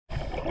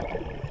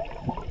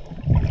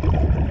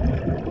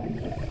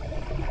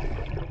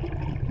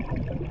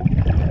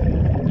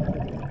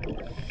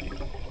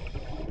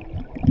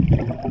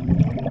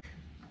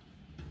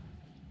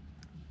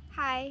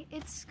Hi,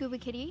 it's Scuba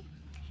Kitty,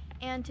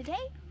 and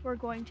today we're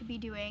going to be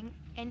doing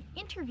an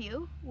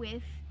interview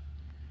with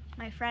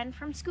my friend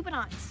from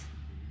SCUBAnauts.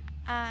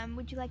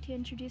 Would you like to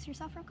introduce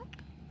yourself real quick?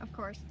 Of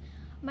course.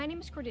 My name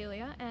is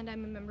Cordelia, and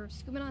I'm a member of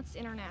SCUBAnauts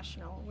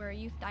International. We're a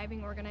youth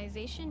diving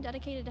organization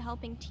dedicated to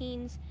helping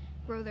teens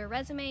grow their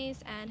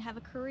resumes and have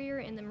a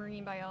career in the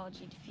marine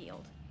biology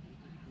field.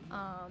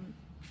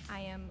 I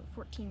am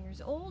 14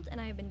 years old,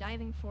 and I have been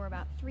diving for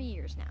about 3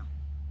 years now.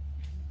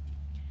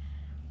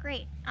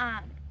 Great.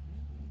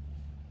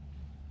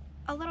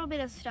 A little bit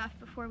of stuff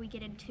before we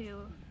get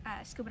into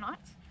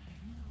SCUBAnauts.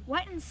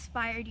 What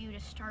inspired you to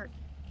start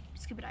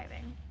scuba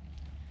diving?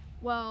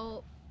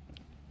 Well,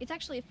 it's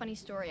actually a funny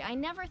story. I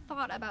never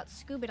thought about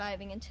scuba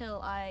diving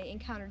until I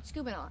encountered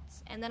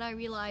SCUBAnauts, and then I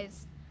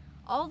realized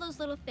all those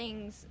little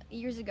things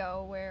years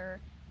ago where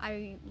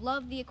I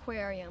loved the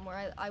aquarium,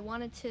 where I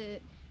wanted to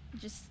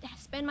just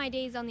spend my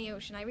days on the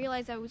ocean. I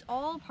realized that it was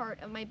all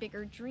part of my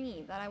bigger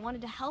dream, that I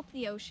wanted to help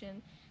the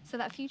ocean so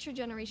that future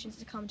generations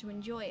to come to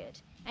enjoy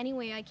it any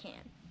way I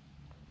can.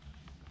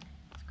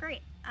 That's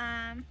great.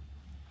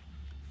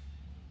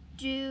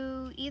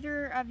 Do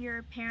either of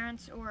your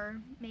parents or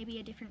maybe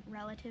a different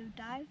relative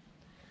dive?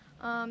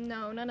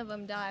 No, none of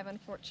them dive,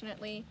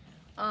 unfortunately.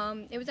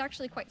 It was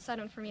actually quite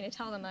sudden for me to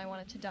tell them I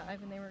wanted to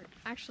dive, and they were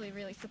actually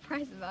really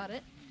surprised about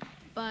it.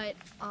 But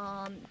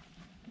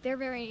they're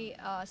very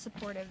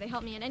supportive. They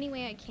help me in any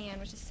way I can,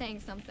 which is saying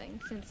something,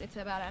 since it's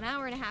about an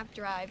hour-and-a-half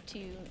drive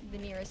to the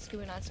nearest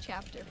SCUBAnauts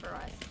chapter for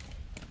us.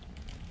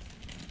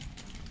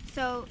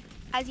 So,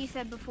 as you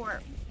said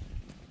before,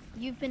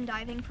 you've been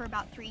diving for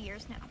about 3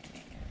 years now.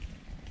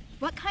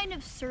 What kind of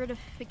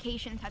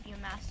certifications have you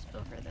amassed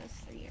over those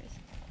 3 years?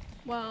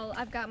 Well,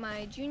 I've got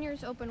my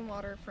juniors open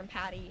water from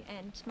PADI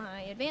and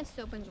my advanced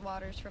open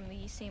waters from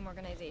the same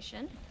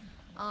organization.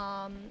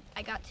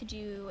 I got to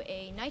do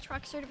a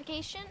nitrox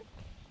certification,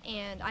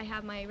 and I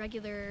have my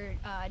regular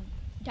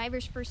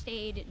diver's first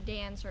aid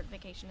DAN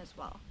certification as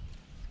well.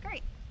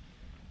 Great.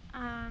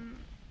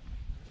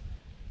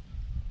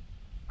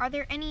 Are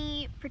there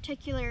any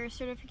particular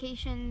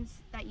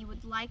certifications that you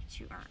would like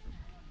to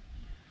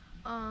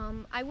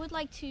earn? I would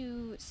like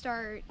to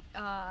start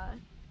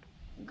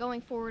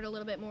going forward a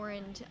little bit more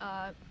and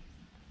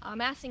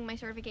amassing my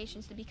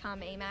certifications to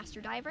become a master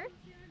diver.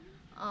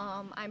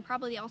 I'm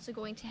probably also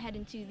going to head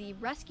into the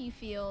rescue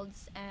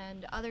fields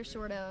and other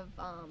sort of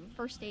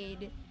first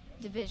aid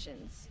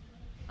divisions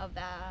of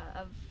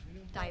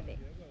diving.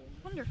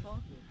 Wonderful.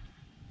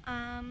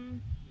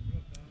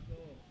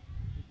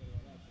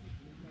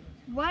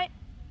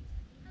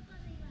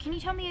 Can you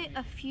tell me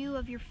a few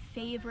of your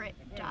favorite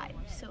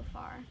dives so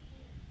far?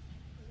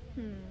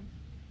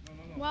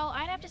 Well,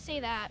 I'd have to say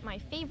that my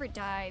favorite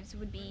dives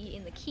would be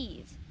in the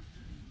Keys.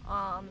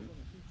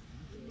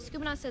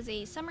 SCUBAnauts does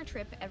a summer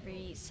trip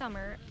every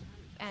summer,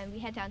 and we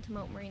head down to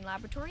Mote Marine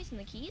Laboratories in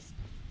the Keys.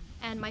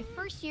 And my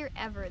first year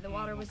ever, the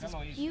water was this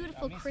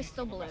beautiful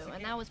crystal blue,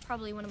 and that was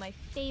probably one of my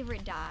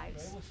favorite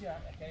dives.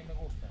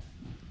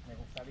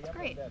 That's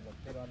great.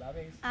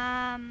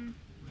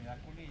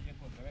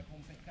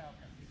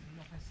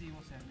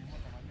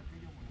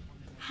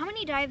 How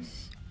many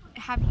dives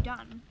have you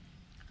done?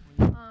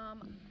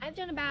 I've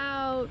done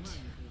about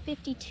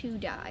 52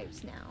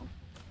 dives now.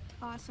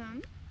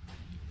 Awesome.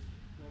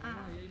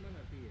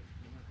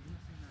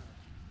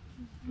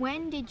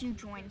 When did you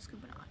join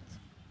SCUBAnauts?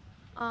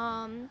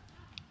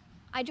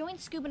 I joined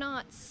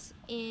SCUBAnauts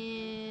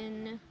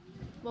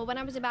when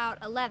I was about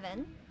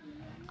 11.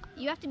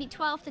 You have to be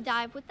 12 to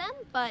dive with them,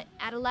 but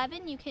at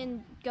 11 you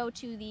can go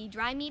to the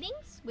dry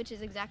meetings, which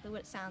is exactly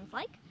what it sounds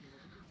like.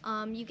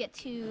 You get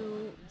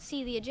to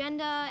see the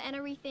agenda and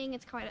everything.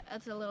 It's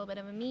a little bit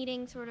of a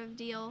meeting sort of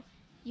deal.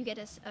 You get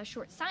a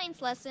short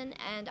science lesson,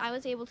 and I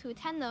was able to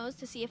attend those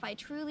to see if I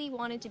truly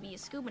wanted to be a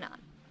SCUBAnaut.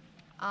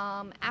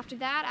 After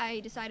that, I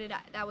decided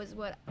that was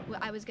what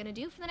I was going to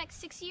do for the next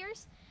 6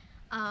 years,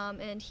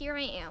 and here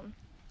I am.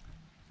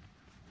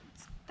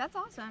 That's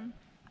awesome.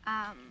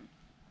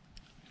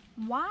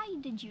 Why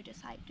did you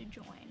decide to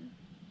join?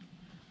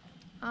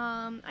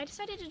 I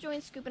decided to join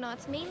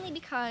SCUBAnauts mainly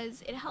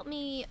because it helped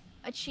me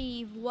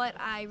achieve what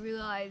I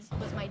realized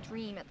was my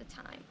dream at the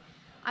time.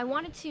 I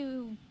wanted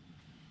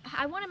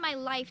my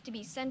life to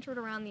be centered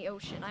around the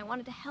ocean. I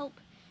wanted to help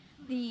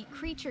the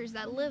creatures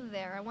that live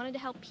there. I wanted to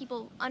help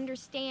people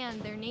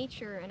understand their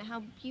nature and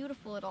how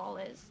beautiful it all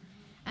is.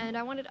 And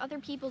I wanted other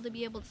people to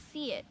be able to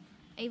see it,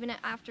 even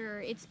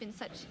after it's been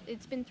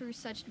through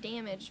such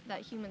damage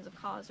that humans have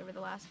caused over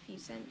the last few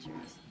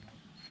centuries.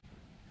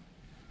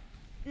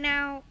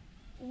 Now,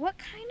 what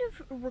kind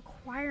of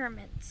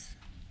requirements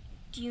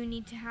do you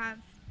need to have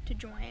to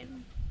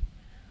join?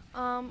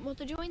 Well,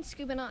 to join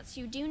SCUBAnauts,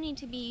 you do need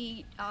to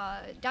be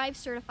dive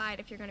certified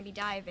if you're going to be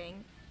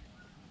diving.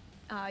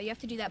 You have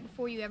to do that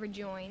before you ever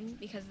join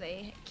because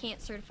they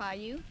can't certify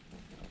you.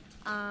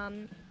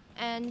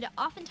 And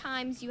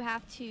oftentimes you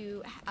have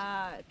to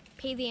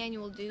pay the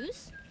annual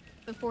dues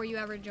before you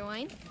ever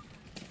join.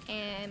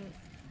 And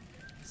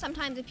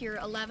sometimes if you're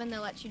 11,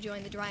 they'll let you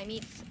join the dry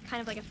meets, kind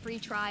of like a free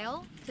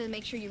trial to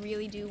make sure you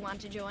really do want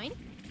to join.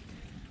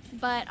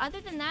 But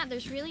other than that,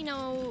 there's really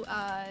no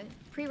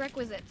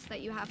prerequisites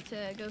that you have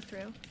to go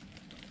through.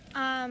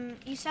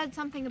 You said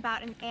something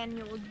about an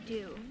annual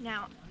due.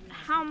 Now,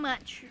 how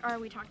much are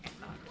we talking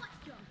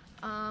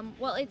about?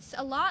 Well, it's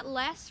a lot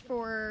less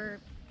for,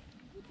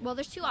 well,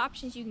 there's two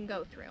options you can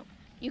go through.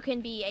 You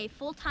can be a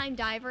full-time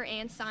diver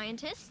and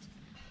scientist,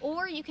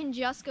 or you can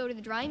just go to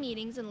the dry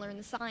meetings and learn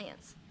the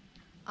science.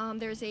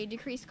 There's a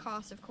decreased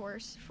cost, of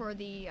course, for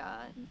the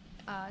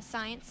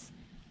science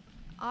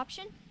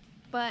option,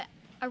 but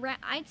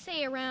I'd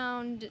say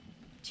around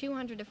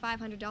 $200 to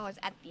 $500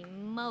 at the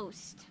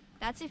most.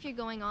 That's if you're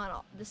going on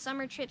all the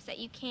summer trips that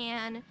you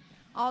can,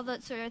 all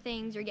that sort of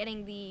things. You're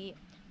getting the,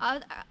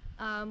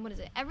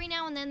 every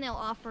now and then they'll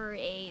offer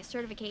a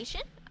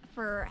certification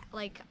for,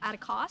 like, at a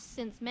cost,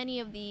 since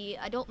many of the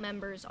adult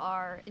members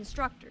are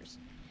instructors.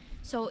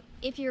 So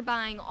if you're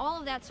buying all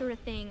of that sort of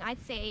thing, I'd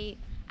say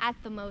at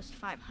the most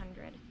 $500.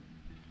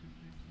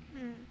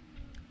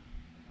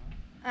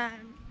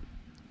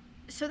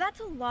 So that's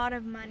a lot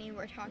of money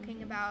we're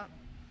talking about.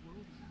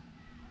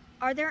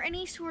 Are there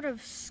any sort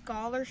of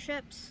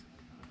scholarships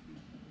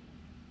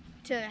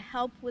to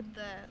help with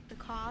the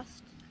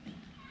cost?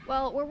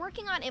 Well, we're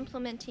working on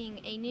implementing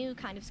a new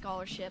kind of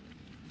scholarship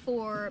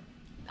for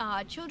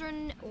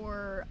children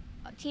or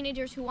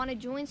teenagers who want to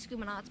join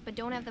SCUBAnauts but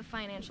don't have the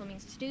financial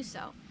means to do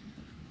so.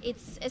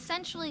 It's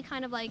essentially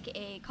kind of like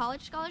a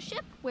college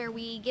scholarship where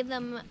we give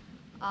them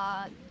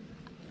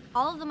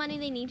all of the money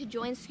they need to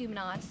join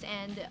SCUBAnauts,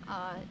 and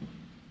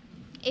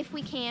if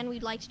we can,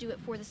 we'd like to do it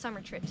for the summer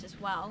trips as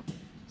well,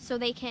 so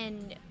they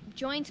can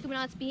join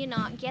SCUBAnauts, be a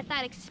naut, get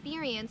that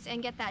experience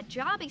and get that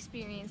job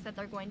experience that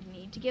they're going to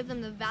need to give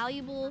them the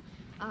valuable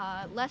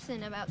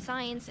lesson about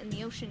science and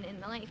the ocean and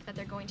life that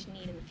they're going to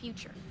need in the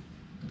future.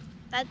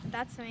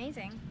 That's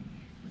amazing.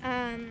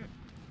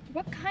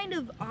 What kind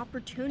of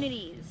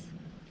opportunities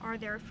are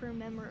there for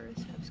members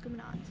of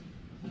SCUBAnauts?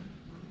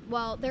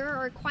 Well, there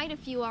are quite a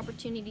few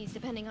opportunities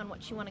depending on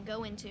what you want to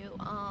go into.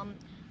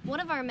 One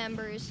of our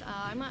members,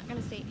 I'm not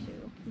going to say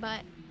who,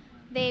 but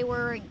they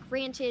were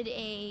granted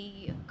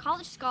a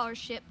college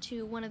scholarship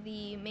to one of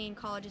the main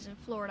colleges in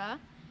Florida,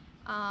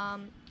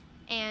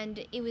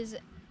 and it was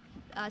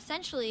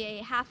essentially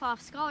a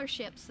half-off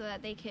scholarship so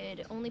that they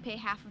could only pay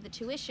half of the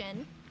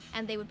tuition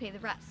and they would pay the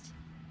rest.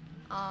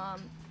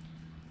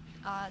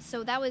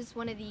 So that was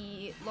one of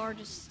the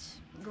largest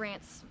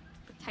grants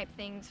type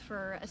things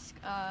for a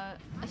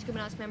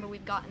SCUBAnauts member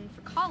we've gotten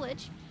for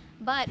college,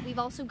 but we've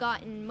also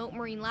gotten Mote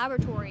Marine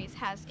Laboratories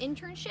has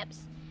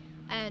internships,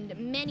 and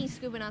many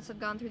SCUBAnauts have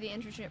gone through the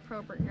internship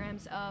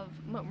programs of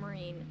Mote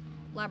Marine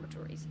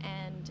Laboratories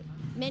and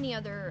many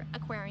other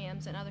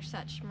aquariums and other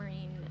such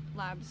marine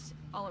labs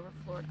all over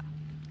Florida.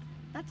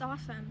 That's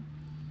awesome.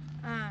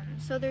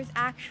 So there's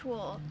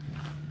actual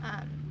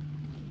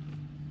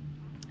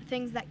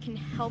things that can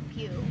help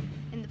you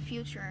in the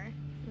future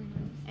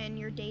and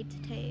your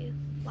day-to-day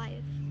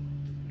life.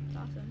 It's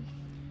awesome.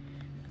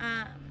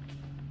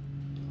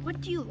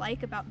 What do you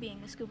like about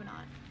being a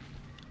SCUBAnaut?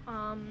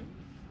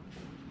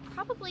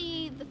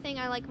 Probably the thing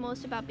I like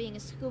most about being a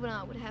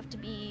SCUBAnaut would have to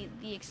be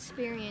the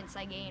experience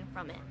I gain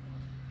from it.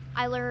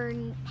 I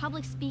learn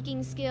public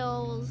speaking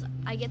skills,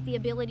 I get the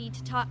ability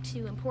to talk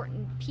to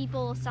important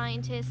people,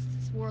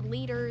 scientists, world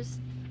leaders.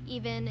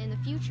 Even in the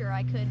future,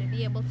 I could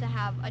be able to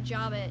have a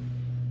job at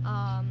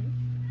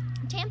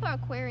Tampa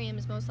Aquarium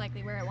is most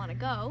likely where I want to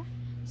go.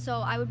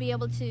 So I would be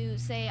able to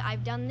say,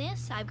 I've done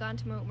this, I've gone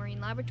to Mote Marine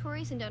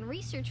Laboratories and done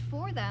research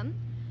for them.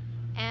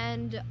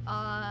 And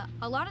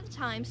a lot of the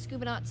time,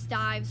 SCUBAnauts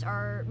dives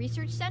are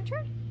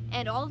research-centered,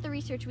 and all of the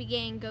research we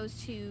gain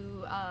goes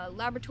to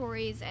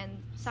laboratories and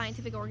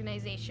scientific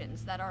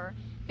organizations that are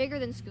bigger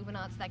than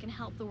SCUBAnauts that can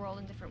help the world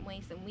in different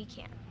ways than we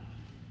can.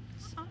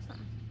 It's awesome.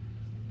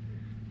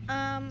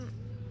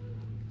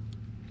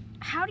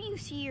 How do you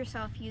see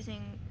yourself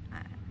using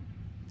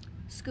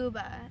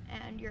scuba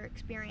and your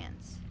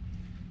experience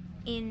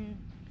in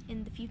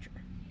the future?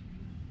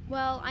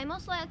 Well, I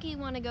most likely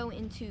want to go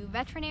into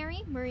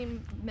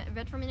marine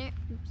veterinary.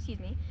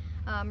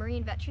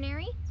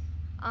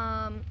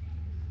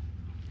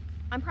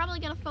 I'm probably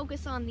going to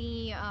focus on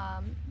the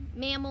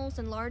mammals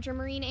and larger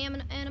marine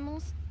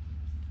animals,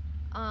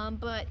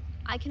 but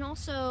I can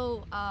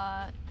also,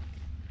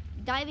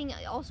 diving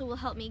also will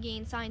help me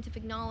gain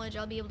scientific knowledge.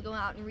 I'll be able to go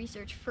out and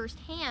research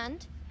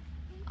firsthand.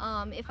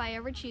 If I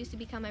ever choose to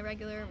become a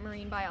regular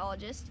marine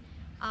biologist,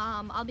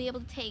 I'll be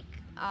able to take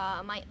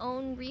my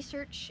own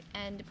research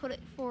and put it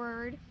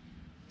forward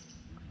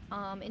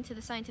into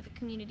the scientific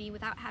community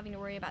without having to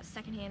worry about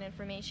secondhand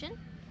information.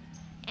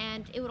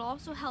 And it would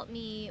also help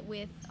me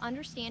with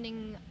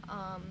understanding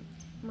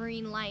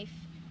marine life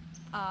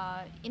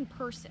in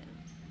person.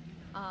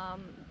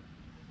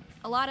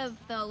 A lot of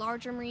the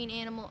larger marine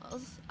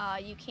animals,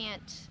 you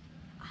can't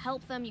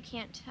help them, you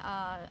can't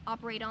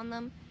operate on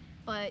them,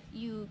 but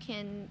you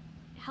can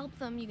help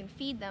them, you can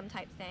feed them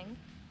type thing,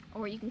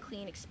 or you can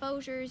clean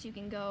exposures, you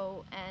can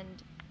go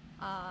and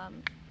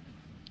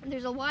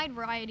there's a wide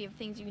variety of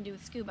things you can do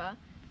with scuba,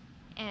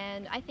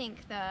 and I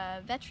think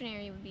the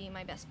veterinary would be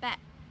my best bet.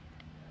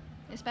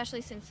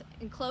 especially since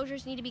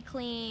enclosures need to be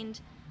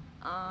cleaned,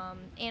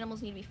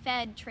 animals need to be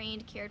fed,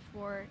 trained, cared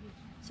for.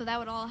 So that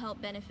would all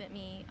help benefit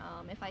me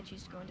if I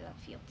choose to go into that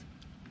field.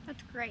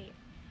 That's great.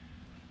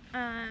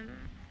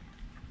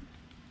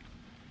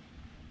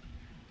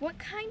 What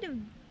kind of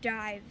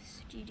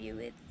dives do you do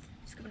with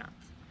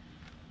SCUBAnauts?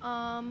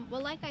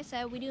 Well, like I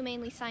said, we do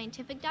mainly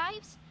scientific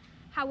dives.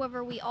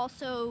 However, we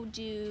also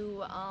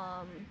do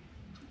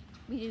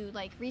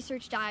like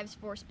research dives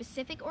for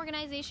specific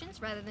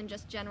organizations rather than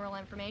just general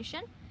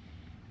information.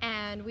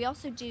 And we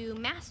also do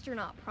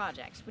masternaut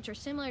projects, which are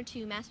similar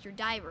to master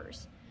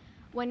divers.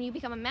 When you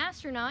become a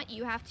masternaut,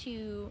 you have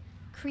to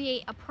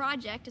create a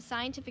project, a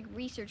scientific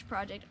research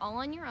project, all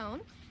on your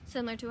own,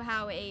 similar to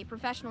how a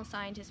professional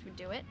scientist would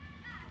do it.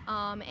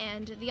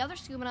 And the other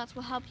SCUBAnauts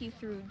will help you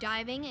through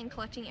diving and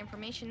collecting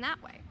information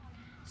that way.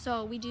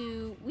 So we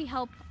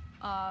help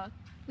our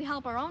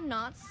own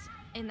nauts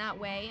in that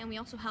way, and we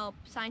also help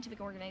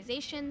scientific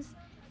organizations.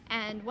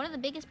 And one of the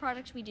biggest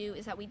projects we do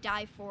is that we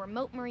dive for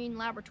Mote Marine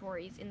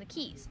Laboratories in the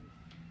Keys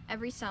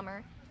every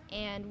summer,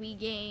 and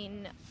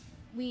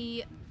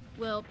we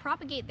will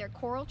propagate their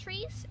coral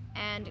trees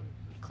and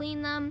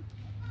clean them.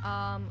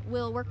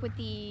 We'll work with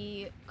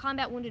the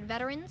combat wounded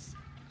veterans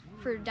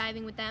for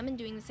diving with them and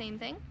doing the same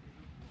thing.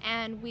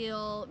 And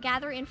we'll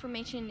gather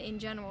information in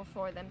general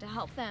for them to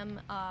help them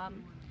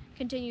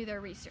continue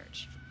their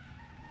research.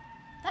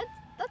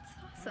 That's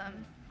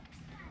awesome.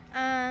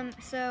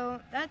 So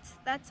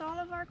that's all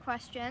of our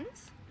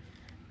questions.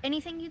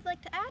 Anything you'd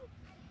like to add?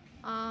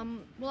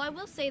 Well, I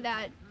will say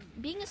that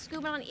being a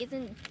SCUBAnaut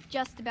isn't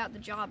just about the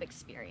job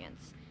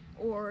experience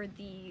or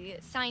the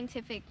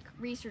scientific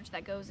research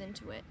that goes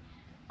into it.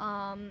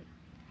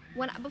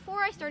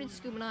 Before I started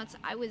SCUBAnauts,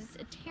 I was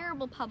a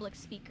terrible public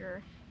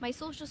speaker. My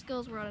social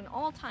skills were at an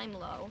all-time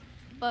low.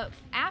 But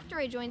after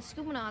I joined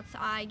SCUBAnauts,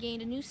 I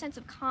gained a new sense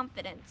of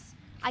confidence.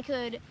 I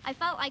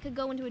felt I could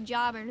go into a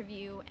job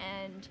interview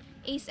and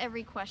ace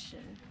every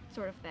question,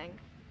 sort of thing.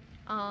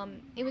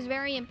 It was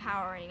very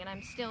empowering, and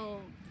I'm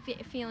still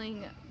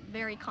feeling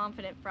very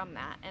confident from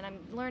that, and I'm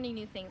learning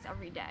new things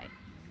every day.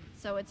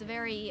 So it's a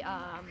very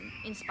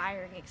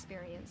inspiring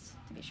experience,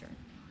 to be sure.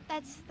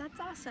 That's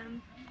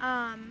awesome.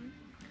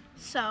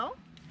 So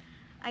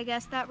I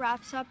guess that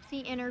wraps up the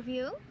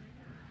interview.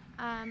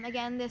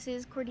 Again, this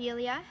is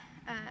Cordelia.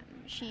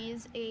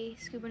 She's a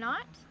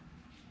SCUBAnaut.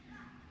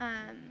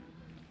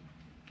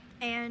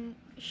 And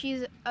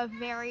she's a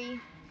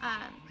very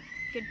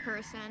good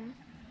person,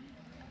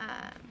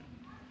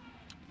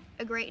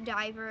 a great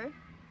diver,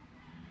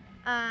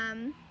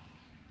 and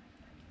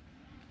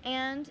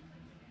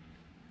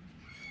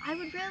I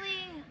would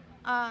really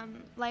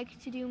like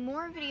to do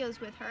more videos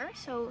with her,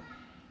 so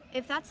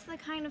if that's the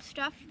kind of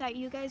stuff that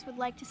you guys would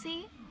like to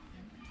see,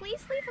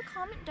 please leave a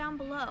comment down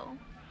below.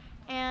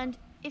 And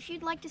if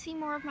you'd like to see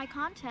more of my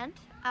content,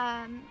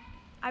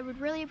 I would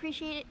really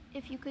appreciate it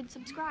if you could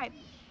subscribe.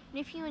 And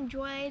if you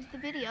enjoyed the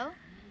video,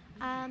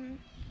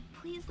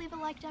 please leave a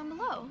like down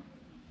below.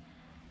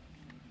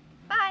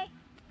 Bye!